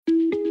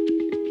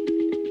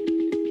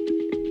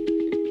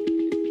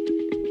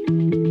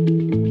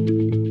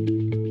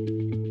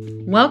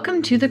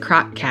Welcome to the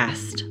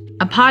Kroccast,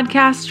 a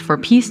podcast for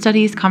peace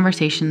studies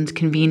conversations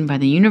convened by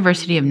the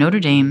University of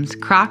Notre Dame's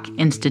Kroc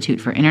Institute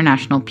for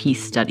International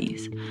Peace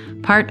Studies,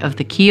 part of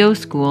the Keough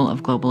School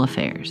of Global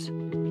Affairs.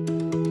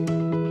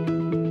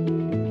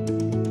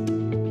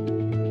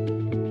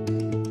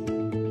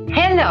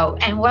 Hello,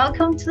 and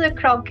welcome to the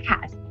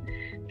Kroccast,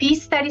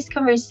 peace studies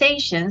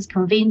conversations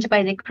convened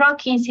by the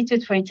Kroc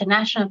Institute for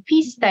International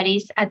Peace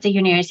Studies at the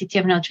University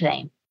of Notre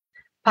Dame,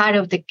 part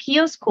of the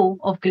Keough School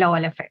of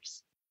Global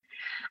Affairs.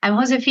 I'm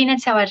Josefina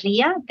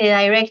Echavarría, the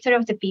director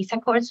of the Peace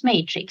Accords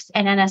Matrix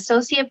and an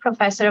associate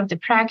professor of the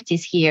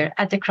practice here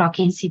at the Kroc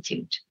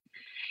Institute.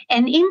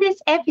 And in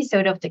this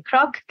episode of the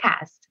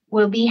Kroccast,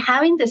 we'll be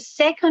having the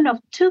second of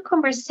two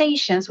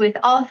conversations with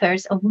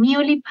authors of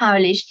newly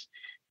published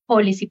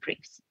policy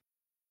briefs.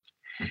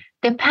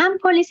 The PAM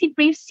Policy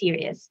Brief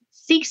series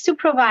seeks to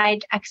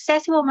provide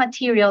accessible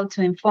material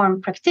to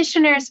inform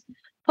practitioners,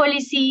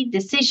 policy,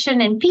 decision,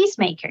 and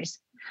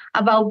peacemakers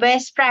about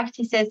best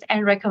practices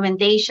and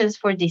recommendations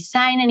for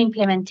design and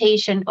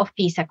implementation of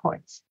peace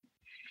accords.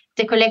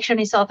 The collection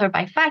is authored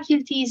by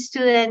faculty,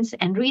 students,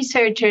 and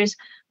researchers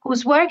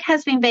whose work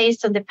has been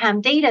based on the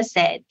PAM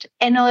dataset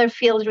and other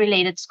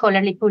field-related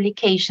scholarly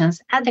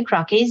publications at the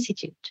Kroc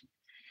Institute.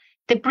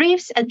 The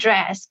briefs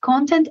address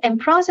content and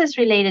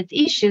process-related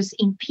issues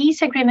in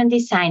peace agreement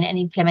design and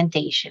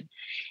implementation,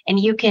 and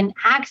you can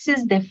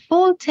access the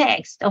full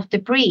text of the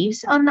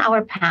briefs on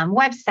our PAM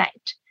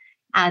website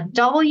at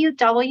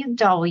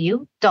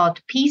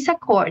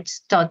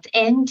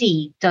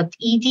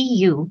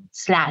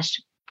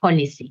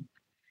www.peaceaccords.nd.edu/policy.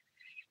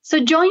 So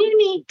joining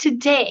me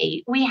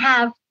today, we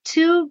have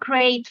two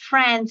great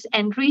friends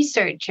and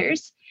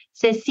researchers,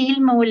 Cécile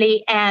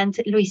Mouly and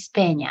Luis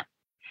Peña.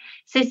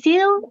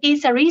 Cécile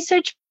is a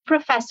research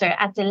professor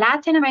at the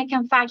Latin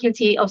American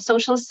Faculty of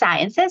Social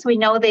Sciences. We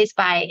know this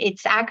by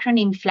its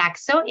acronym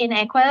FLACSO in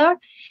Ecuador.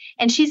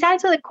 And she's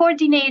also the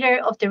coordinator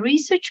of the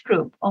research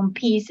group on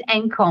peace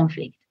and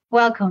conflict.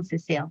 Welcome,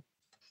 Cécile.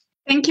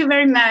 Thank you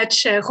very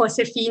much,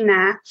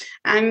 Josefina.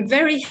 I'm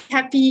very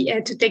happy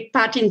to take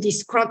part in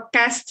this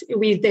Kroccast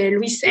with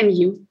Luis and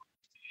you.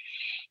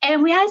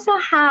 And we also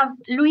have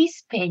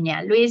Luis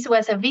Peña. Luis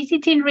was a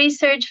visiting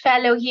research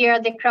fellow here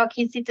at the Kroc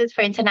Institute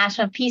for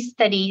International Peace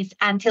Studies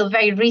until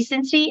very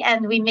recently,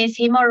 and we miss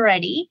him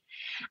already.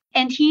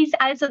 And he's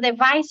also the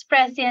vice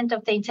president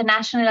of the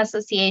International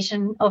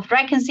Association of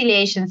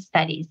Reconciliation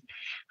Studies.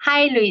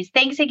 Hi, Luis.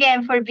 Thanks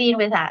again for being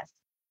with us.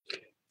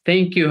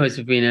 Thank you,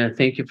 Josefina.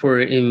 Thank you for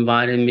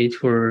inviting me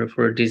for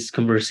this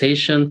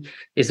conversation.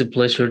 It's a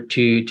pleasure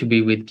to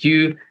be with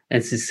you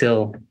and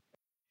Cécile.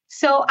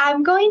 So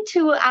I'm going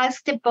to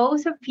ask the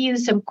both of you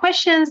some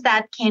questions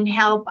that can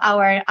help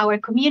our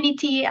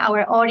community,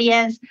 our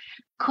audience,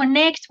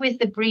 connect with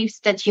the briefs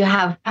that you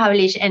have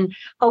published and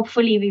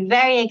hopefully be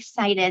very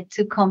excited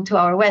to come to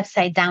our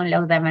website,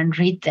 download them and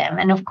read them.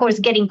 And of course,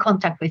 get in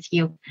contact with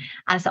you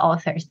as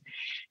authors.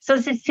 So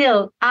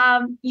Cécile,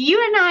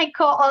 you and I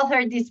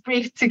co-authored this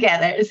brief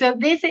together. So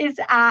this is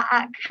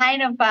a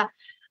kind of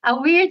a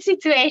weird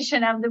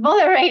situation. I'm the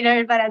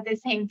moderator, but at the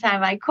same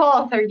time, I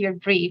co-authored your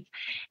brief.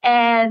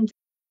 And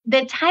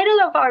the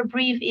title of our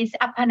brief is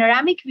A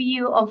Panoramic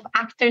View of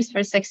Actors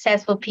for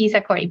Successful Peace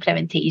Accord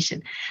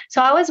Implementation.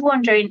 So I was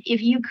wondering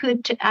if you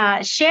could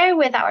share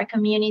with our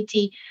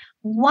community,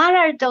 what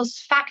are those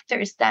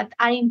factors that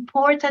are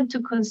important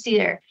to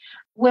consider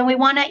when we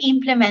want to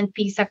implement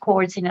peace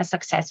accords in a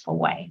successful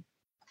way?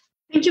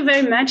 Thank you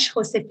very much,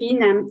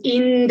 Josefina.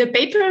 In the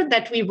paper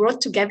that we wrote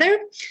together,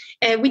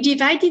 we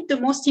divided the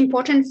most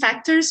important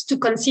factors to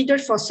consider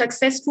for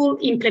successful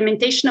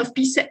implementation of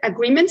peace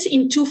agreements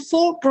into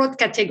four broad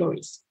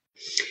categories.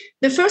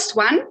 The first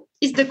one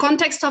is the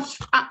context of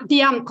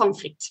the armed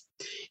conflict,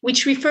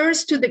 which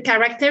refers to the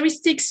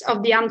characteristics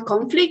of the armed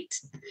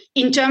conflict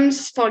in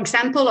terms, for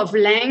example, of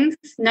length,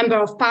 number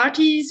of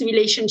parties,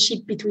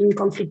 relationship between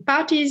conflict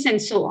parties,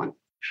 and so on.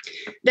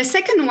 The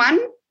second one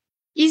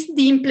is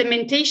the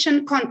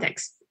implementation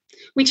context,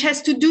 which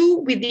has to do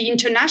with the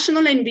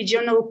international and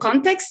regional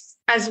context,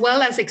 as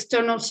well as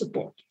external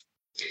support.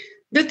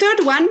 The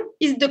third one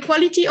is the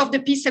quality of the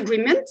peace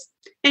agreement,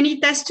 and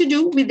it has to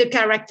do with the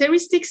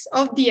characteristics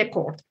of the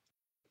accord.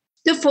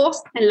 The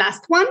fourth and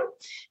last one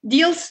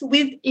deals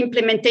with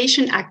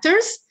implementation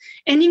actors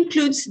and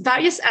includes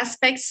various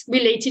aspects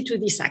related to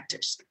these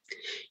actors.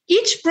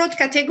 Each broad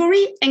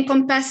category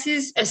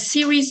encompasses a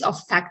series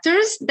of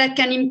factors that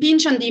can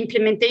impinge on the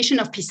implementation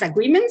of peace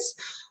agreements.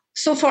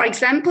 So, for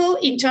example,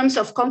 in terms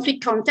of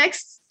conflict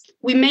context,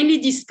 we mainly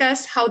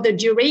discuss how the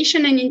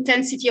duration and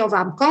intensity of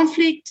armed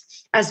conflict,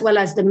 as well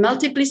as the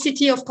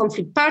multiplicity of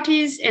conflict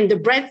parties and the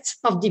breadth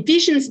of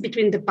divisions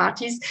between the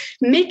parties,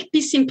 make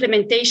peace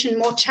implementation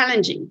more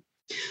challenging.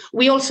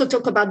 We also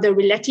talk about the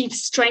relative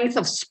strength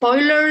of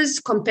spoilers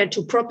compared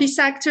to pro-peace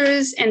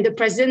actors and the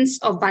presence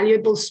of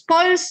valuable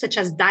spoils such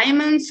as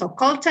diamonds or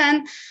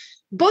coltan,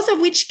 both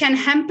of which can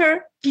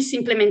hamper peace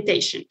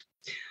implementation.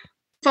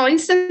 For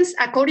instance,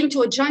 according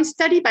to a joint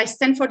study by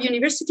Stanford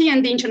University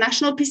and the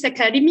International Peace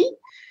Academy,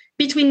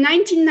 Between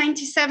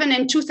 1997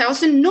 and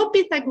 2000, no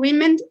peace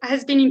agreement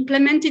has been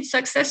implemented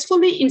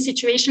successfully in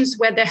situations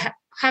where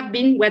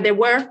there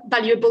were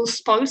valuable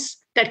spoils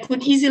that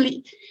could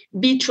easily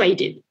be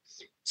traded.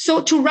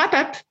 So to wrap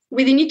up,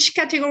 within each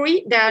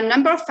category, there are a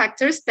number of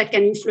factors that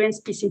can influence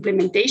peace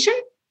implementation.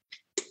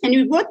 And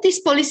we wrote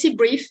this policy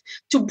brief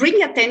to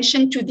bring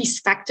attention to these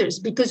factors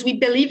because we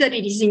believe that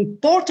it is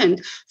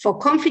important for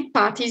conflict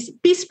parties,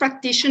 peace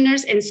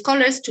practitioners, and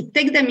scholars to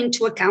take them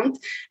into account,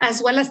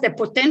 as well as their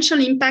potential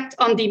impact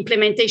on the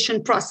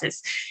implementation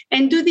process,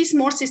 and do this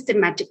more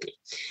systematically.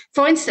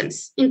 For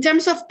instance, in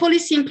terms of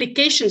policy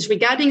implications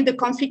regarding the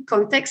conflict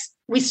context,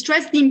 we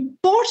stress the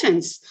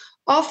importance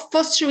of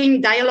fostering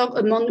dialogue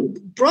among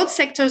broad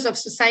sectors of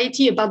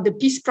society about the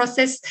peace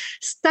process,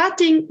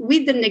 starting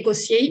with the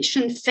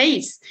negotiation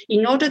phase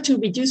in order to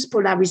reduce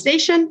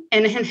polarization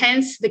and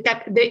enhance the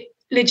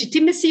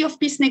legitimacy of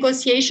peace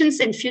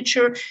negotiations and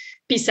future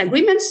peace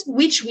agreements,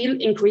 which will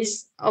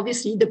increase,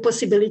 obviously, the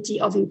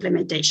possibility of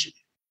implementation.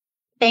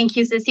 Thank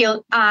you,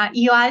 Cecile.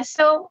 You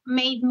also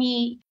made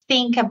me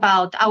think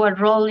about our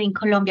role in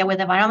Colombia with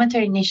the Barometer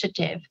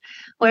Initiative,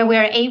 where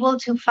we're able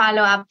to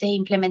follow up the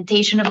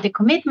implementation of the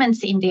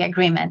commitments in the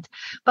agreement.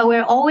 But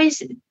we're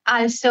always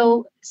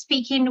also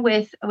speaking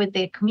with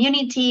the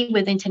community,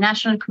 with the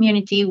international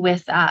community,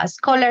 with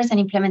scholars and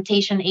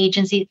implementation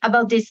agencies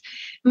about these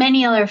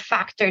many other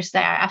factors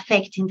that are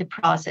affecting the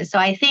process. So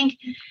I think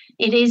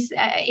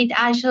it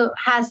also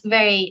has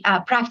very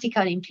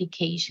practical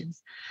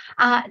implications.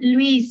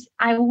 Luis,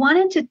 I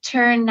wanted to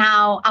turn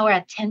now our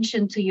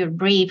attention to your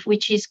brief,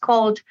 which is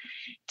called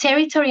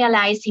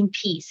Territorializing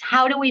Peace.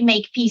 How do we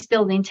make peace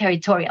building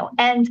territorial?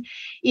 And,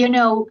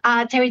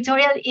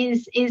 territorial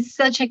is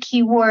such a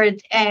key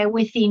word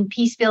within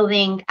peace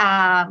building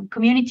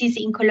communities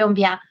in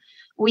Colombia.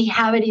 We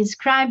have it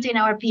inscribed in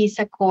our peace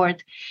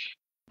accord.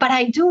 But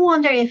I do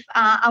wonder if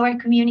our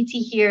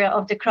community here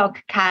of the Kroc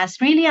cast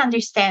really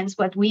understands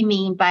what we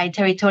mean by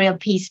territorial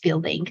peace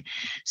building.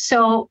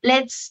 So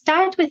let's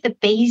start with the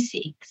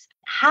basics.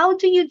 How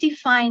do you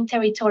define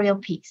territorial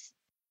peace?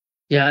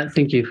 Yeah,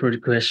 thank you for the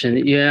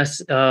question.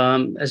 Yes,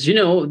 as you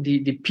know,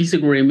 the peace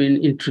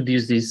agreement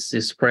introduced this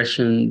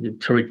expression, the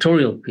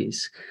territorial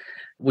peace,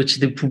 which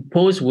the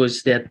proposal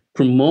was that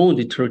promote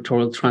the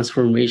territorial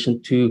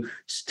transformation to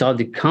stop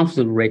the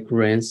conflict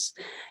recurrence,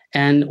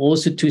 and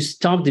also to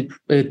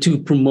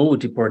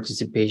promote the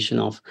participation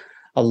of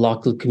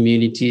local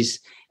communities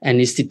and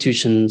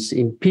institutions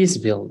in peace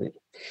building.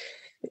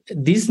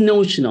 This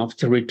notion of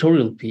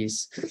territorial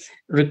peace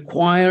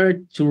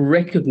required to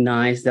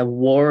recognize that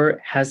war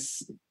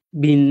has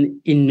been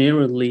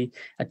inherently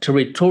a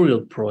territorial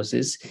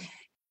process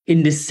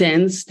in the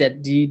sense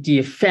that the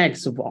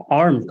effects of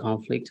armed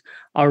conflict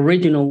are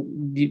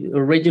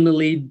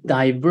regionally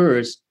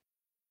diverse,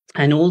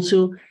 and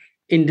also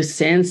in the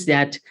sense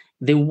that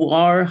the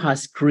war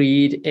has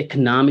created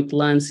economic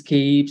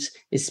landscapes,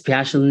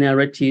 spatial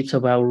narratives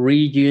about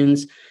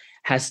regions,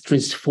 has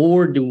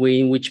transformed the way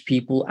in which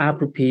people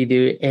appropriate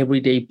their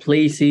everyday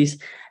places,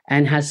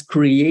 and has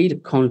created a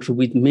country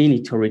with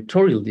many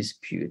territorial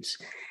disputes.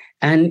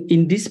 And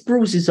in this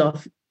process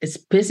of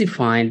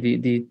specifying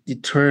the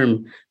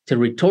term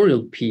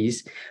territorial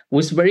peace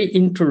was very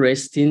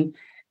interesting,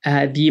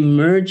 the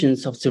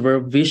emergence of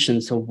several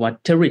visions of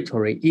what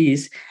territory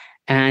is,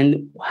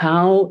 and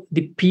how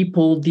the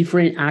people,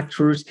 different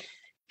actors,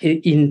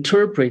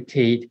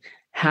 interpreted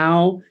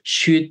how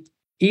should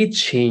it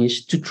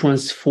change to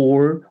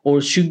transform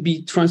or should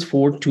be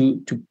transformed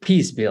to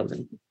peace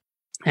building.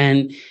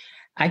 And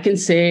I can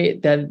say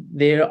that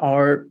there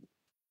are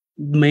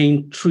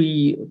main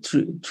three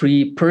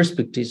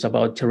perspectives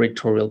about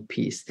territorial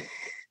peace.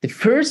 The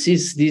first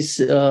is this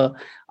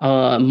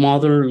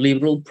modern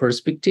liberal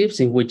perspectives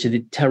in which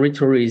the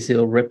territory is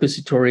a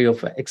repository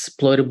of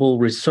exploitable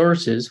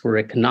resources for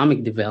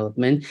economic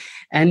development.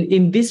 And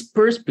in this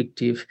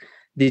perspective,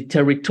 the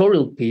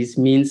territorial peace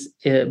means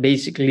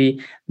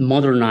basically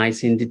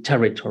modernizing the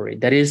territory.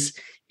 That is,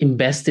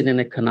 investing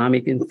in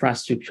economic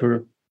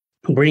infrastructure,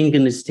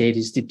 bringing the state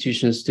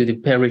institutions to the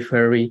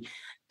periphery,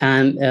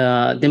 and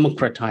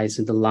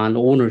democratizing the land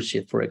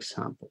ownership, for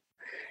example.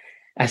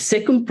 A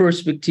second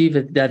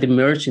perspective that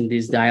emerged in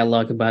this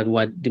dialogue about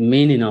what the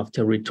meaning of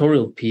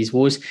territorial peace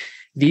was,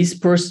 this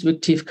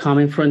perspective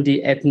coming from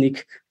the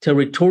ethnic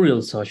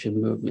territorial social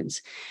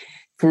movements.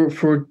 For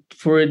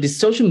the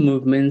social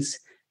movements,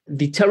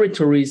 the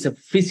territory is a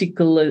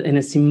physical and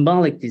a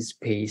symbolic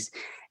space.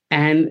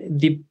 And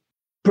the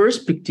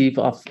perspective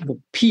of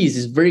peace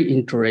is very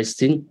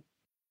interesting,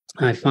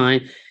 I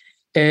find,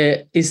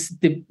 is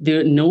the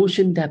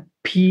notion that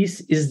peace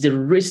is the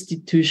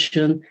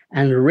restitution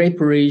and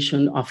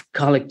reparation of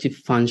collective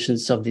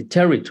functions of the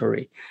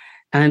territory.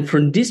 And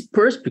from this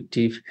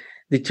perspective,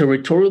 the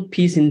territorial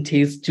peace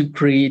entails to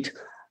create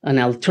an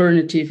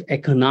alternative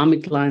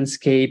economic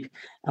landscape,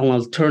 an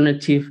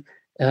alternative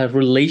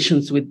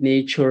relations with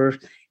nature,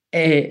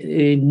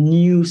 a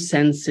new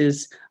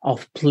senses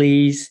of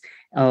place,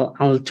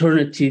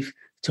 alternative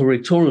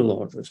territorial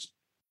orders.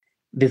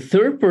 The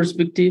third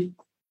perspective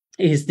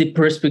is the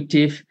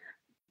perspective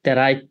that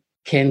I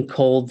can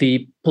call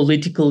the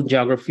political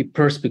geography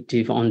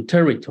perspective on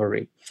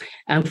territory.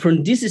 And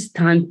from this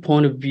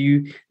standpoint of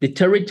view, the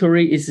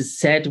territory is a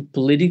set of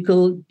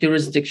political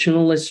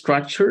jurisdictional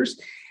structures.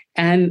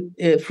 And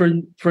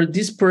from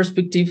this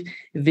perspective,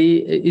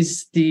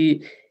 is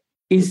the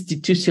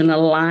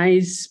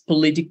institutionalized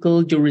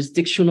political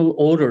jurisdictional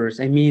orders.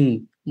 I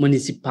mean,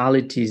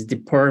 municipalities,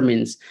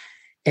 departments,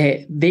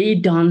 they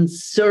don't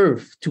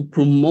serve to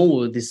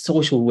promote the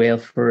social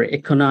welfare,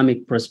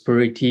 economic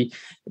prosperity,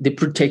 the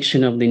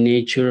protection of the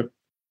nature,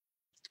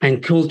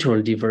 and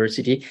cultural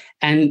diversity.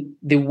 And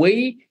the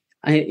way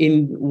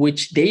in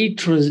which they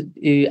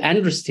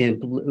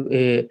understand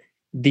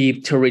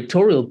the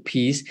territorial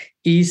piece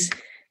is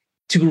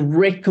to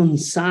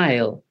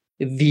reconcile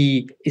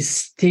the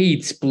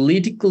state's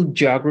political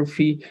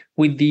geography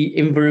with the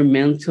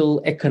environmental,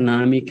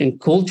 economic, and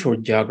cultural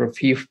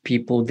geography of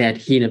people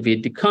that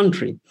inhabit the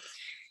country.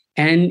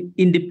 And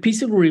in the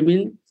peace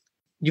agreement,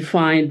 you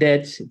find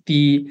that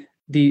the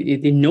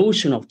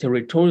notion of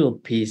territorial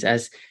peace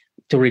as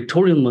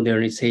territorial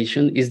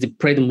modernization is the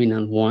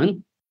predominant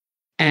one.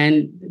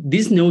 And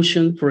this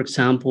notion, for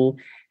example,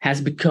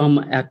 has become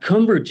a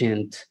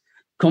convergence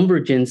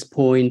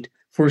point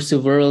for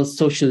several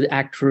social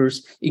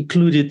actors,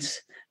 included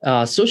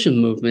social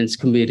movements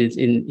committed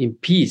in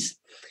peace.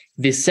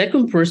 The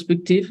second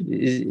perspective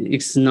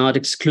is not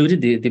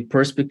excluded, the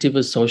perspective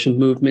of social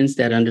movements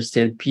that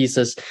understand peace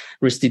as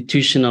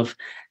restitution of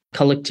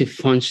collective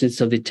functions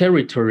of the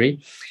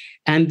territory.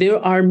 And there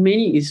are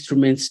many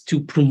instruments to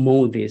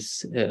promote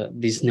this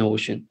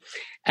notion.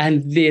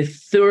 And the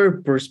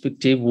third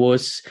perspective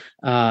was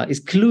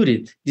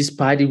excluded,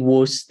 despite it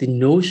was the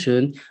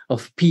notion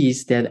of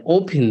peace that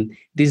opened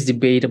this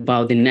debate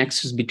about the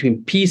nexus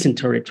between peace and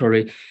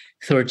territory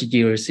 30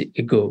 years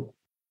ago.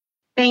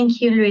 Thank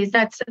you, Luis.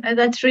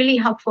 That's really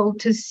helpful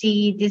to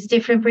see these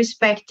different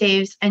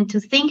perspectives and to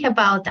think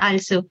about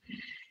also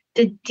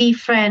the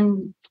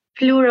different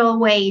plural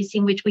ways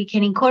in which we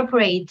can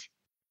incorporate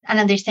an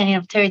understanding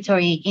of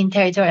territory in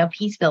territorial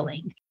peace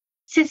building.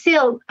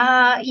 Cécile,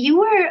 you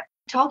were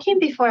talking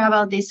before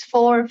about these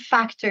 4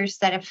 factors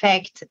that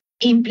affect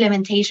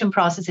implementation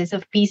processes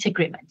of peace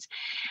agreements.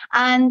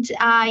 And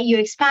you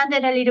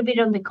expanded a little bit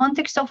on the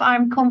context of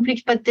armed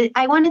conflict, but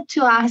I wanted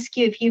to ask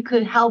you if you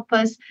could help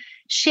us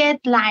shed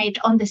light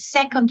on the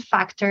second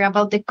factor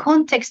about the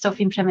context of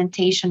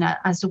implementation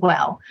as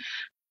well.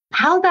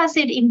 How does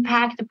it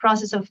impact the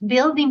process of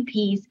building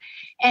peace?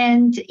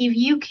 And if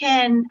you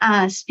can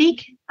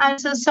speak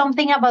also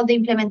something about the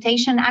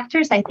implementation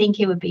actors, I think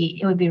it would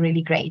be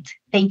really great.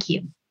 Thank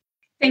you.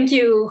 Thank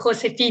you,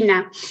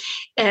 Josefina.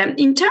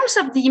 In terms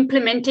of the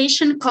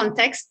implementation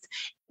context,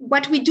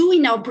 what we do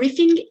in our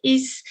briefing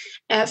is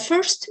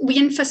first, we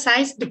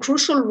emphasize the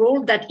crucial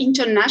role that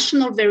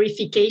international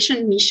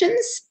verification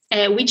missions,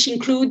 which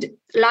include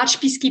large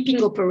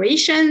peacekeeping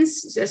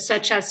operations,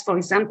 such as, for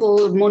example,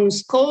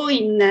 MONUSCO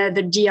in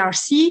the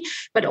DRC,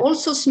 but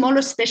also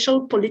smaller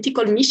special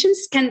political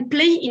missions can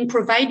play in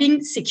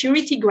providing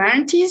security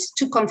guarantees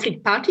to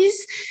conflict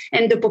parties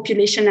and the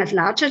population at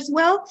large as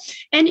well,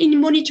 and in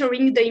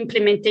monitoring the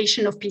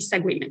implementation of peace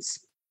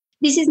agreements.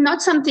 This is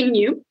not something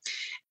new.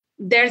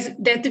 There's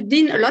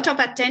been a lot of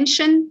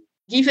attention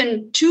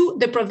given to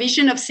the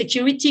provision of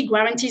security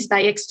guarantees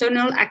by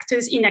external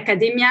actors in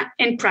academia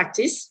and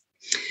practice.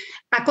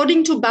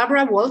 According to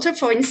Barbara Walter,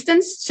 for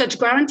instance, such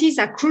guarantees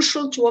are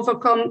crucial to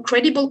overcome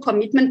credible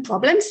commitment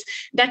problems.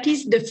 That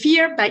is the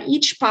fear by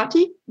each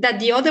party that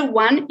the other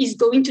one is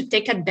going to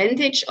take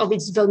advantage of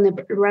its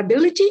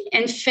vulnerability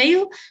and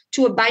fail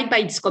to abide by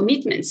its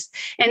commitments.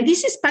 And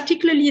this is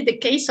particularly the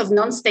case of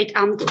non-state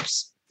armed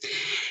groups.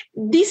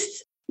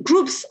 These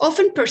groups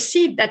often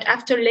perceive that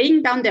after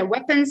laying down their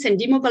weapons and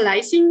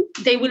demobilizing,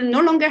 they will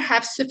no longer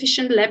have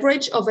sufficient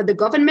leverage over the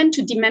government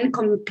to demand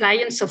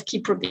compliance of key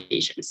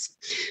provisions.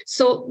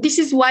 So this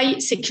is why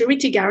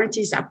security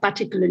guarantees are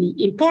particularly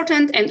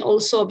important, and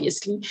also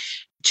obviously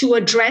to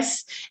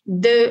address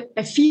the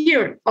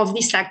fear of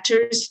these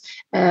actors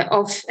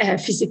of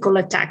physical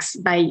attacks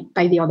by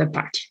the other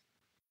party.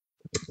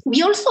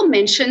 We also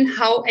mentioned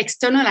how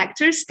external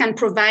actors can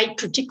provide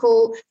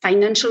critical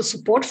financial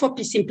support for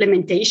peace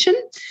implementation,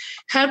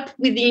 help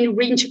with the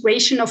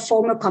reintegration of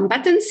former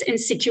combatants and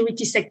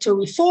security sector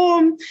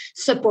reform,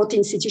 support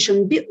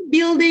institution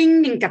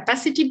building and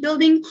capacity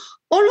building,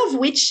 all of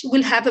which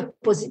will have a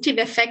positive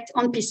effect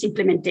on peace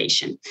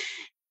implementation.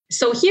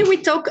 So here we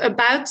talk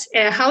about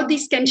how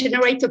this can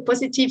generate a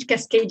positive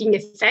cascading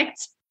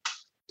effect.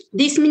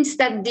 This means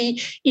that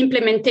the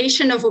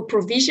implementation of a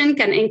provision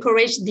can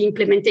encourage the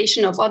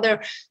implementation of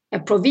other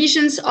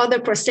provisions, other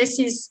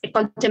processes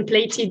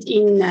contemplated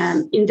in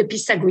the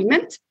peace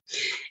agreement.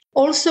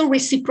 Also,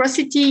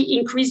 reciprocity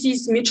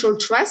increases mutual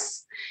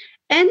trust.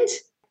 And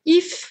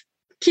if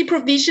key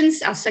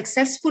provisions are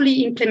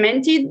successfully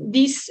implemented,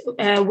 this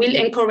will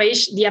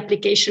encourage the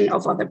application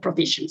of other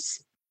provisions.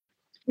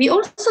 We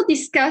also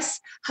discuss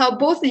how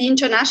both the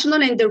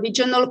international and the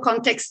regional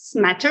contexts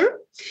matter.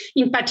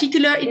 In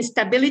particular,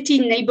 instability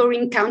in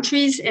neighboring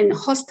countries and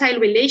hostile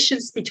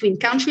relations between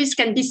countries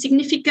can be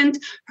significant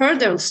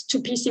hurdles to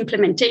peace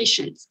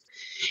implementation.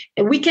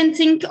 We can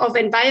think of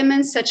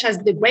environments such as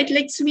the Great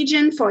Lakes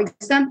region, for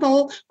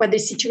example, where the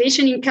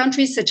situation in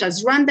countries such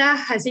as Rwanda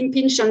has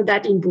impinged on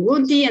that in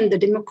Burundi and the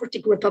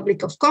Democratic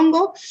Republic of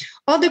Congo,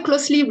 or the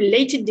closely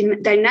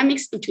related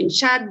dynamics between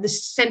Chad, the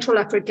Central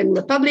African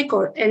Republic,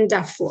 and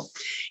Darfur.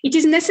 It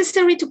is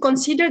necessary to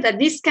consider that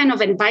this kind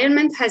of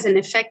environment has an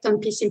effect on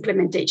peace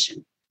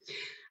implementation.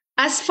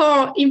 As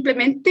for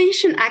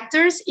implementation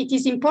actors, it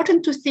is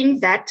important to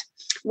think that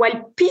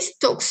while peace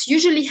talks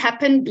usually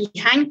happen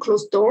behind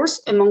closed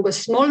doors among a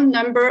small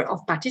number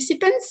of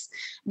participants,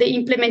 the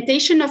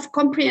implementation of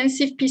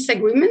comprehensive peace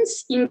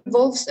agreements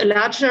involves a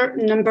larger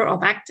number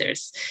of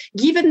actors,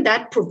 given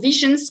that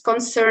provisions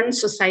concern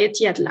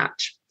society at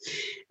large.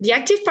 The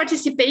active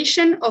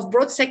participation of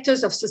broad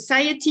sectors of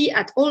society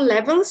at all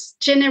levels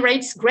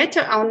generates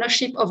greater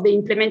ownership of the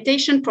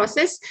implementation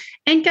process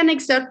and can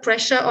exert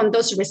pressure on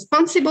those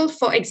responsible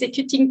for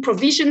executing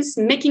provisions,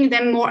 making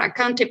them more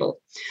accountable.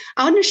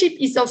 Ownership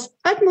is of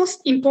utmost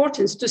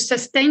importance to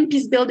sustain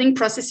peace-building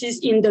processes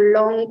in the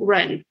long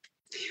run,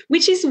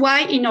 which is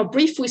why in our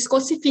brief with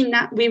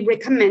Josefina, we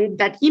recommend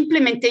that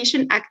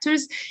implementation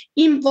actors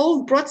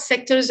involve broad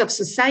sectors of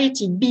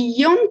society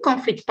beyond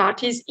conflict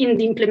parties in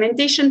the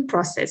implementation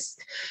process,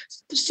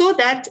 so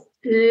that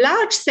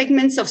large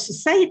segments of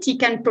society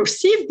can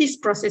perceive this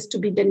process to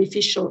be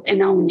beneficial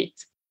and own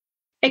it.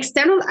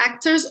 External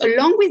actors,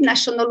 along with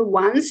national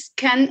ones,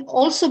 can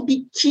also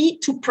be key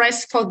to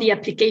press for the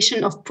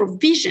application of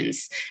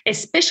provisions,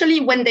 especially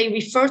when they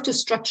refer to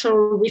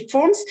structural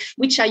reforms,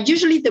 which are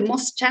usually the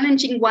most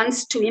challenging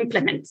ones to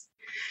implement.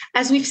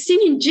 As we've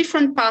seen in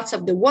different parts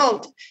of the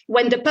world,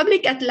 when the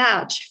public at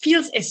large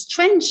feels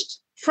estranged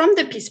from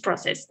the peace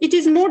process, it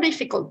is more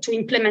difficult to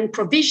implement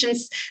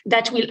provisions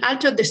that will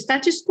alter the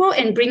status quo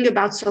and bring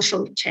about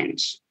social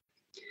change.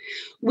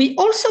 We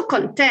also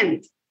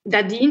contend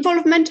that the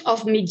involvement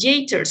of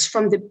mediators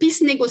from the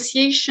peace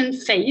negotiation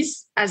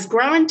phase as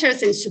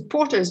guarantors and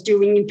supporters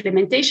during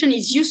implementation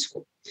is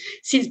useful,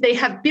 since they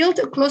have built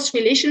a close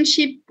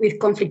relationship with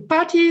conflict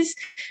parties,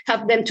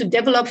 help them to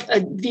develop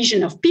a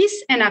vision of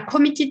peace, and are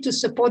committed to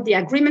support the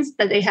agreements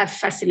that they have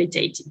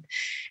facilitated.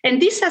 And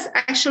this has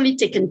actually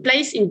taken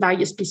place in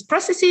various peace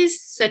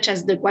processes, such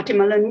as the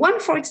Guatemalan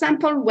one, for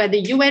example, where the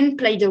UN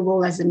played a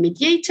role as a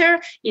mediator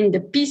in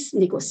the peace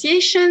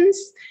negotiations,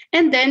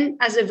 and then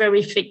as a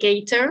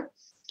verificator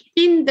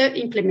in the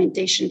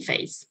implementation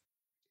phase.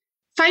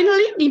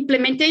 Finally,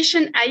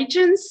 implementation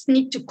agents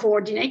need to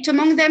coordinate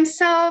among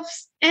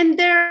themselves, and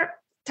their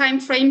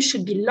time frame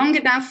should be long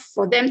enough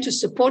for them to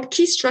support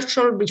key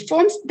structural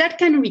reforms that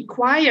can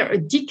require a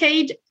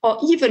decade or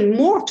even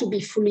more to be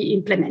fully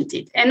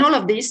implemented. And all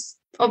of this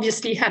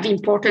obviously have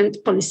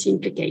important policy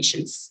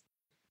implications.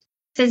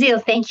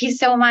 Cécile, thank you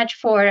so much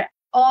for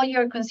all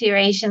your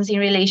considerations in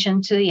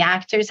relation to the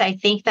actors. I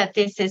think that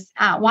this is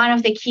one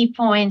of the key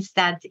points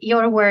that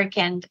your work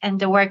and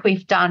the work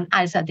we've done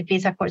as the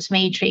Peace Accords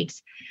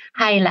Matrix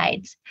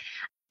highlights.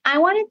 I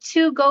wanted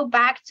to go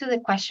back to the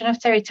question of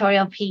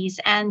territorial peace.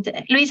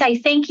 And Luis, I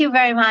thank you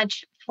very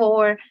much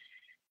for,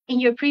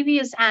 in your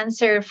previous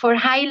answer, for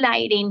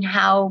highlighting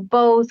how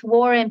both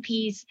war and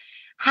peace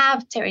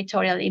have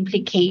territorial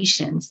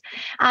implications.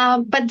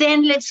 But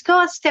then let's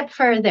go a step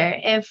further.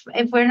 If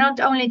we're not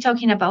only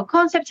talking about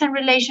concepts and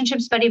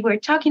relationships, but if we're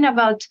talking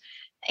about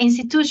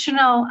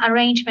institutional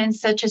arrangements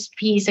such as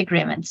peace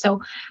agreements.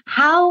 So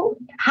how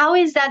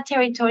is that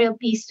territorial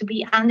peace to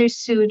be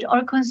understood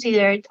or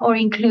considered or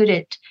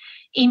included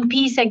in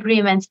peace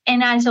agreements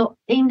and also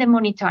in the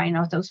monitoring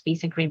of those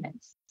peace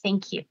agreements?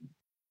 Thank you.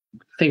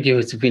 Thank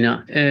you,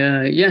 Josefina.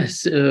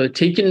 Yes,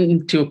 taking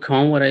into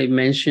account what I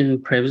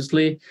mentioned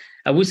previously,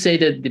 I would say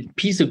that the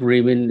peace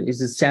agreement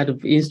is a set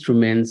of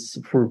instruments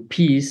for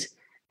peace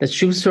that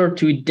should serve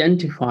to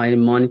identify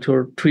and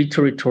monitor three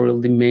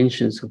territorial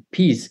dimensions of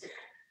peace.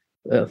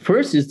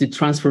 First is the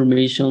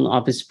transformation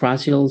of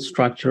spatial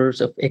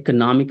structures of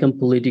economic and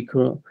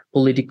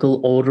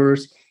political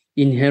orders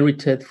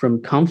inherited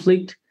from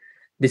conflict.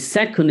 The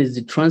second is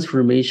the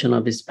transformation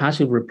of the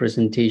spatial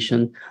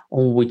representation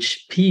on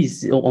which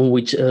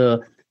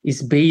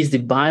is based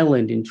the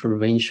violent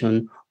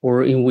intervention,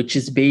 or in which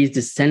is based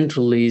the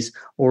centralist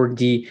or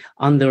the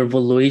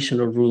undervaluation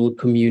of rural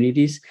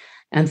communities.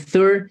 And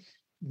third,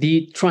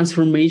 the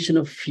transformation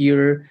of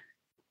fear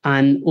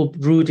and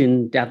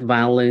uprooting that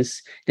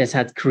violence that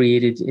had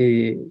created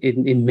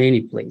in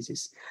many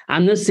places.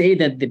 I'm not saying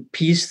that the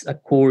peace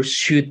accords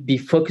should be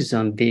focused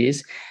on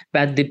this,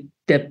 but the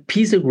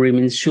peace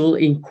agreements should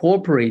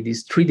incorporate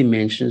these three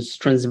dimensions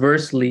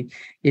transversely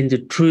in the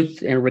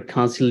truth and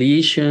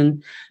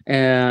reconciliation,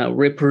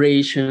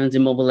 reparation,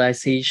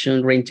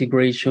 demobilization,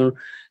 reintegration,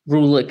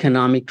 rural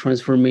economic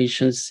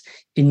transformations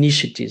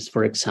initiatives,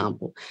 for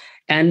example.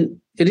 And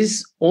it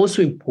is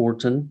also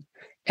important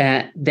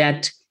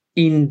that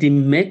in the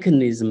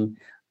mechanism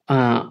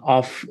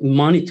of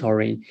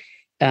monitoring,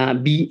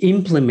 be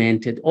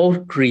implemented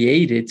or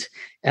created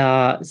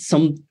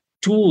some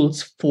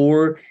tools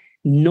for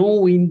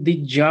knowing the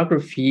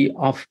geography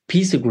of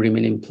peace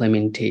agreement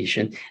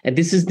implementation. And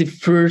this is the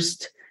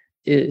first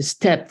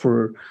step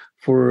for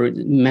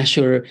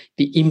measure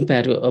the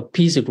impact of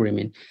peace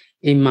agreement.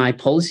 In my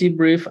policy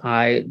brief,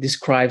 I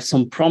described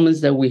some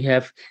problems that we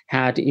have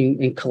had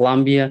in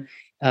Colombia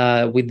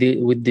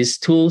with these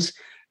tools.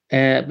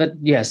 But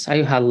yes,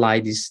 I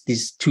highlight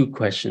these two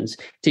questions,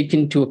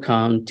 taking into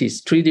account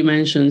these three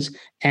dimensions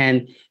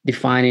and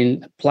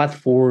defining a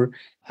platform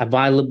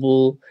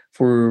available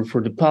for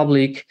the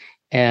public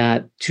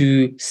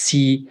to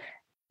see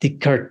the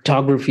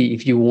cartography,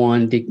 if you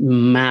want, the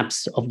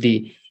maps of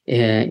the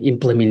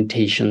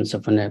implementations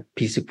of a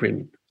peace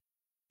agreement.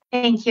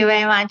 Thank you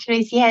very much,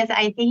 Luis. Yes,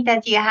 I think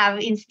that you have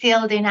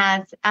instilled in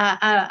us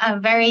a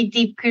very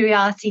deep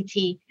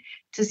curiosity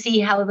to see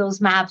how those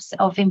maps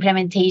of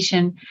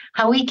implementation,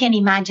 how we can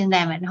imagine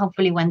them, and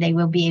hopefully one day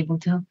we'll be able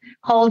to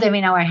hold them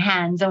in our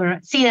hands or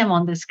see them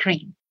on the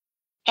screen.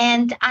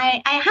 And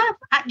I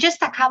have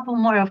just a couple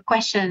more of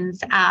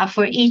questions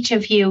for each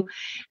of you.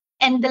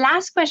 And the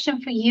last question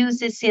for you,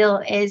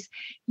 Cecile, is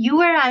you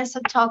were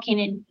also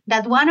talking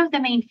that one of the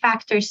main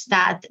factors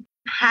that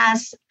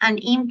has an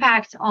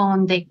impact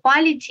on the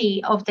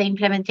quality of the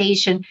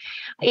implementation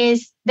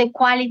is the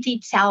quality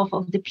itself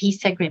of the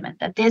peace agreement,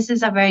 that this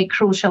is a very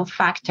crucial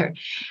factor.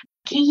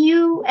 Can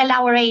you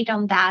elaborate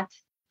on that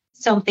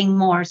some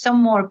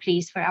more,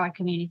 please, for our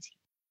community?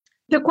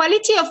 The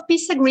quality of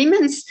peace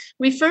agreements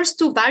refers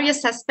to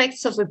various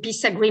aspects of a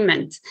peace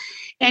agreement.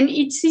 And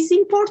it is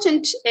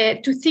important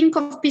to think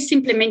of peace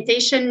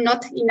implementation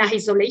not in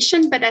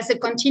isolation, but as a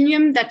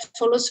continuum that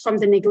follows from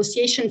the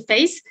negotiation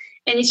phase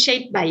and is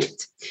shaped by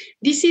it.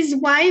 This is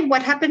why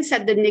what happens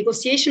at the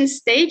negotiation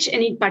stage,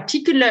 and in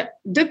particular,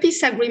 the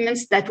peace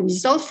agreements that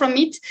result from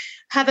it,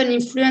 have an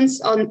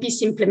influence on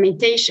peace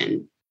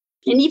implementation.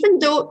 And even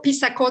though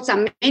peace accords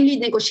are mainly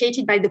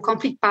negotiated by the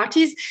conflict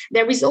parties,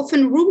 there is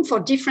often room for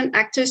different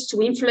actors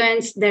to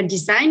influence their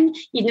design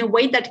in a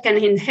way that can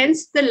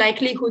enhance the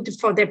likelihood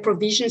for their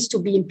provisions to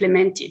be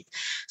implemented.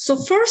 So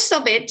first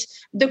of it,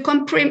 the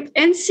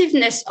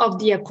comprehensiveness of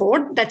the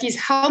accord, that is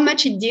how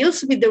much it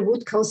deals with the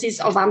root causes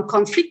of armed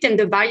conflict and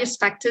the various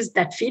factors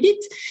that feed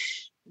it,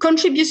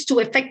 contributes to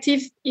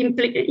effective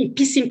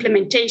peace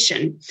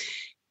implementation.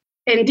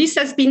 And this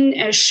has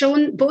been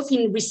shown both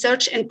in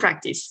research and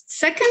practice.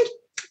 Second,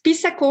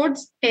 peace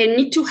accords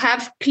need to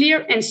have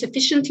clear and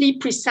sufficiently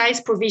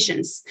precise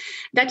provisions.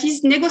 That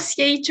is,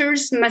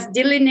 negotiators must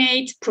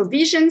delineate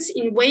provisions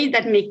in a way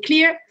that make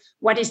clear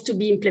what is to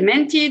be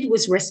implemented, who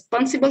is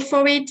responsible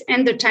for it,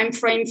 and the time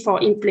frame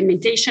for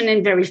implementation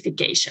and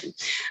verification.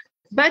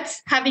 But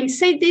having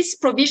said this,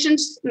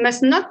 provisions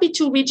must not be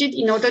too rigid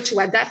in order to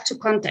adapt to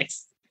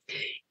context.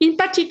 In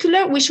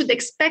particular, we should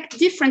expect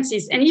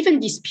differences and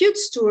even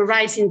disputes to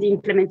arise in the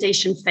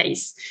implementation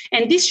phase.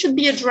 And this should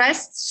be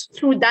addressed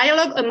through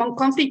dialogue among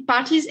conflict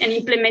parties and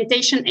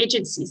implementation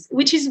agencies,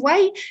 which is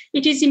why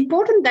it is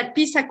important that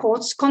peace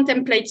accords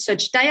contemplate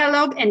such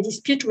dialogue and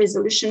dispute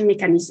resolution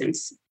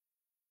mechanisms.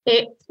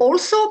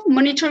 Also,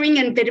 monitoring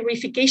and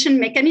verification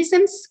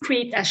mechanisms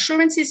create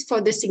assurances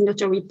for the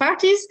signatory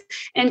parties,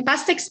 and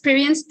past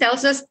experience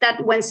tells us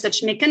that when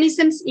such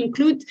mechanisms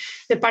include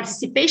the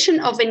participation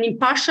of an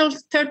impartial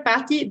third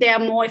party, they are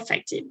more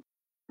effective.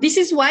 This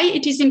is why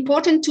it is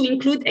important to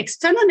include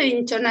external and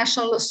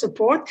international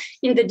support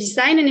in the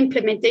design and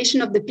implementation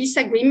of the peace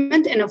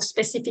agreement and of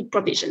specific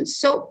provisions.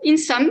 So, in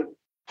sum,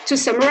 to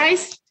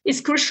summarize,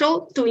 it's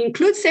crucial to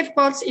include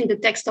safeguards in the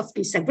text of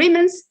peace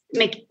agreements,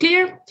 make it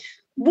clear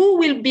who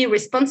will be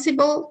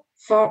responsible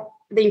for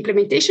the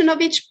implementation of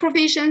each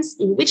provisions,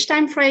 in which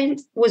time frame,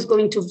 who is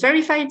going to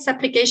verify its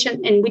application,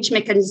 and which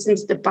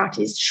mechanisms the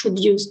parties should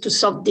use to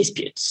solve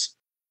disputes.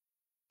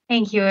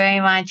 Thank you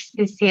very much,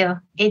 Cecile.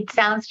 It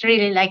sounds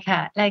really like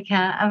a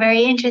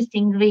very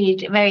interesting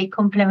read, very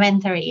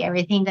complementary,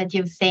 everything that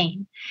you've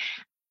said.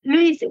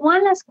 Luis,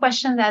 one last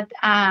question that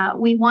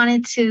we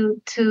wanted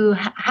to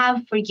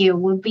have for you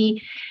would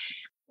be,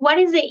 what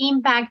is the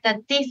impact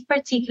that this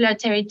particular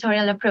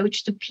territorial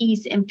approach to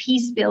peace and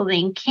peace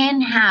building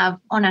can have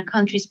on a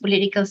country's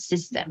political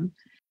system?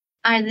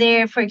 Are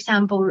there, for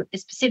example,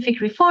 specific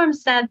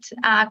reforms that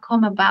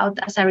come about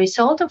as a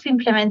result of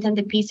implementing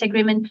the peace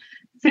agreement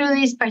through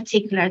this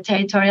particular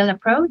territorial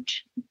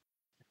approach?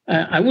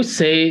 I would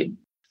say,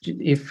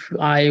 if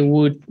I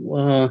would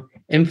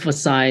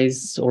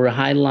emphasize or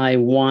highlight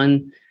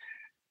one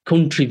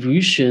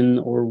contribution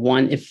or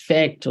one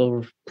effect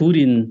of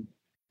Putin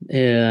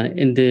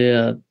in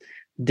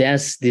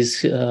this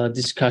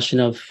discussion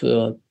of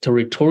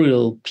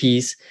territorial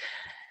peace,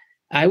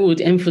 I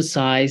would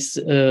emphasize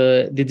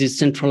the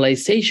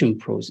decentralization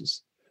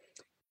process.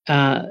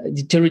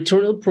 The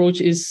territorial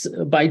approach is,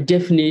 by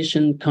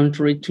definition,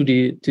 contrary to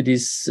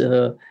this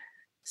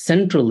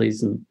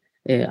centralism.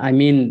 I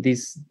mean,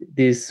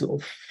 this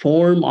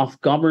form of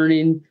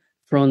governing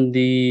from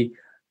the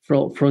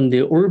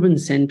urban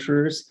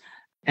centers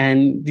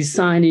and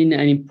designing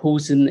and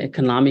imposing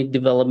economic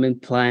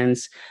development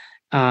plans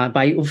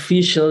by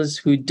officials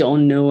who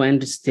don't know,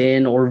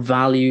 understand, or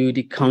value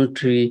the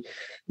country's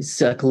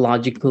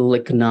ecological,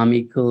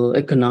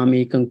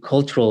 economic, and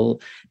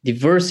cultural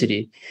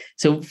diversity.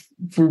 So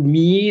for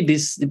me,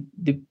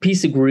 the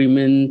peace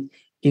agreement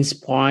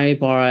inspired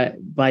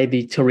by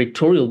the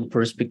territorial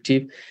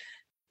perspective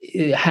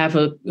have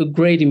a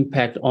great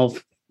impact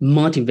of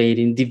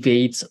motivating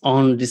debates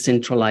on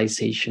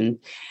decentralization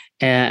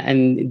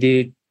and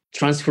the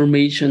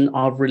transformation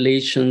of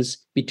relations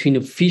between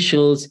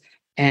officials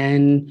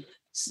and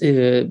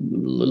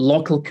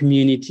local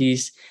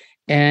communities.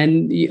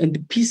 And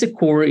the Peace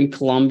Accord in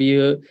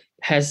Colombia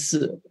has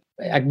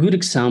a good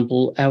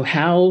example of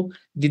how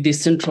the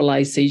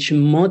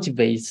decentralization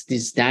motivates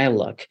this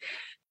dialogue.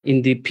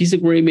 In the peace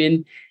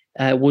agreement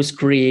was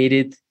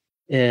created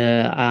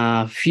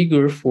a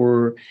figure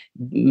for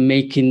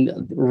making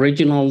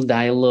regional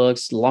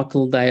dialogues,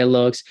 local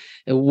dialogues.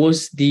 It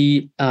was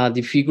the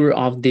figure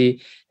of the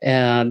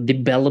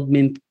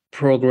development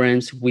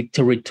programs with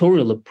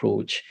territorial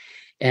approach.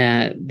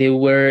 They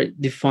were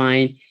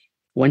defined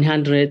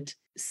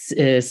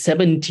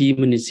 170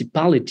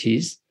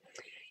 municipalities,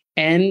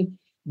 and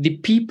the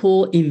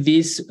people in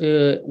these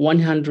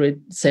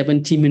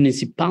 170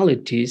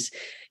 municipalities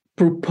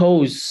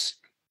propose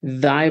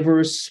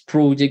diverse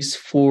projects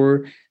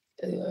for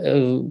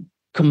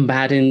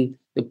combating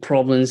the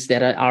problems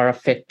that are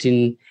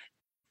affecting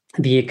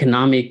the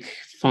economic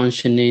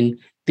functioning,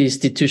 the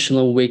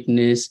institutional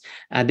weakness,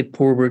 the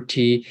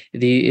poverty,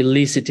 the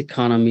illicit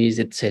economies,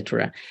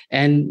 etc.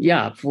 And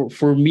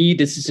for me,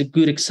 this is a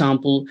good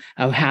example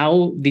of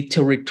how the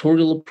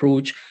territorial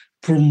approach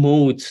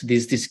promotes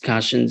these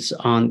discussions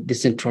on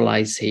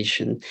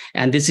decentralization.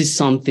 And this is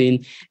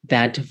something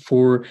that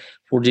for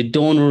the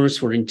donors,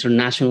 for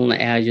international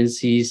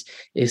agencies,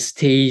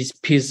 states,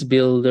 peace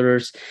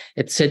builders,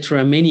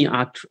 etc., many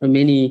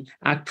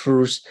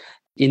actors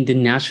in the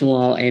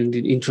national and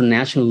the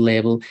international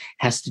level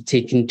has to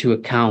take into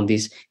account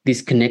this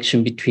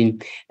connection between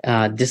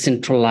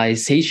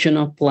decentralization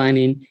of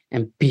planning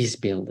and peace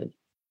building.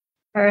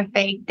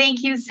 Perfect.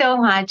 Thank you so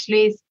much,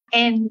 Luis.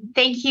 And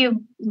thank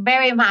you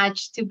very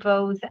much to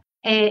both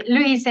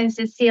Luis and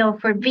Cécile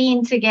for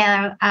being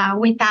together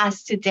with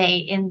us today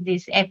in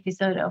this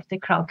episode of the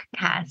Kroc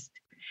Cast.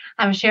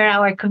 I'm sure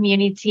our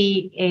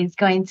community is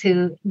going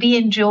to be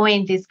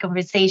enjoying these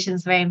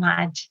conversations very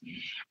much.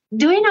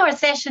 During our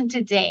session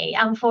today,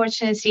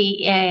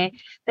 unfortunately,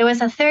 there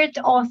was a third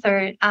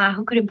author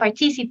who couldn't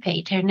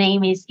participate. Her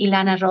name is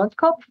Ilana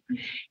Rodkop.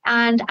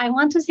 And I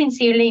want to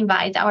sincerely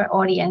invite our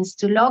audience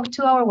to log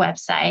to our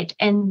website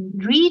and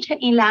read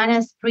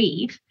Ilana's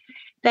brief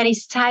that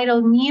is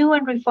titled New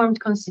and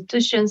Reformed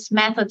Constitutions,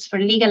 Methods for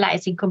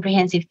Legalizing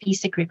Comprehensive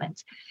Peace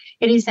Agreements.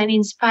 It is an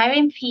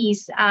inspiring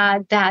piece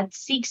that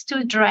seeks to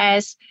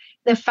address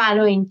the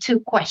following two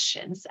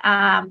questions.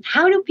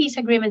 How do peace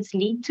agreements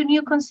lead to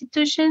new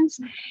constitutions?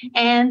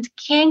 And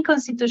can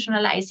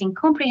constitutionalizing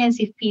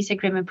comprehensive peace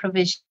agreement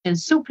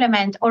provisions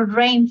supplement or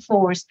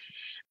reinforce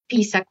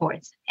peace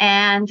accords?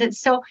 And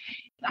so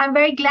I'm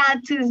very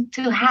glad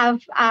to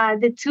have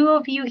the two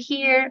of you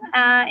here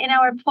in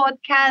our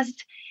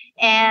podcast.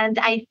 And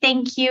I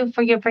thank you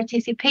for your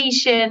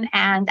participation.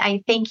 And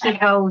I thank you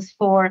both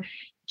for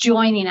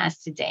joining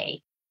us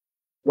today.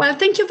 Well,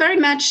 thank you very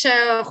much,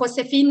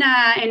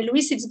 Josefina and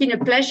Luis. It's been a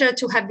pleasure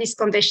to have this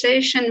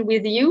conversation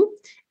with you.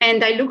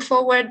 And I look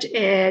forward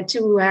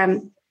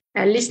to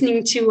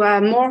listening to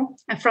more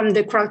from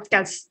the Kroc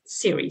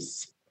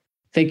series.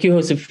 Thank you,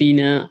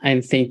 Josefina.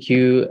 And thank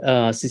you,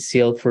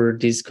 Cécile, for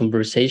this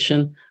conversation.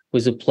 It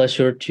was a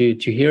pleasure to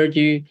hear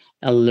you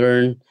and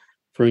learn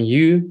from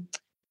you.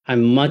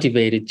 I'm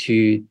motivated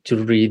to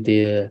read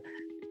the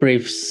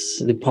briefs,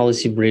 the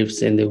policy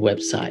briefs, and the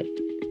website.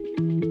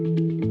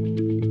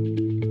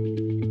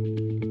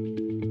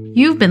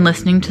 You've been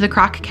listening to the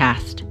Kroc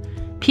Cast,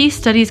 Peace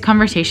Studies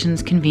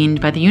conversations convened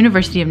by the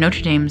University of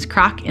Notre Dame's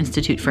Kroc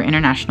Institute for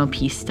International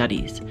Peace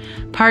Studies,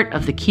 part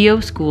of the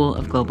Keough School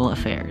of Global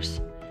Affairs.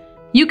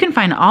 You can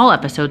find all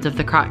episodes of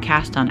the Kroc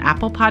Cast on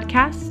Apple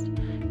Podcasts,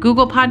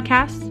 Google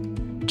Podcasts,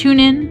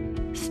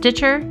 TuneIn,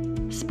 Stitcher,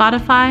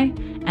 Spotify,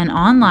 and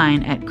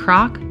online at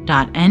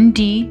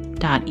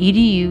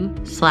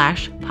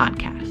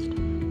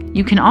kroc.nd.edu/podcast.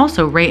 You can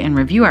also rate and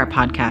review our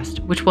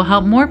podcast, which will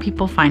help more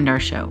people find our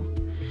show.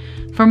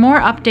 For more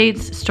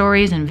updates,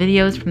 stories, and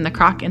videos from the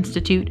Kroc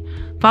Institute,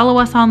 follow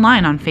us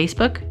online on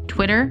Facebook,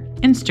 Twitter,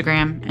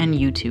 Instagram, and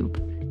YouTube.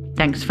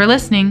 Thanks for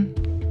listening.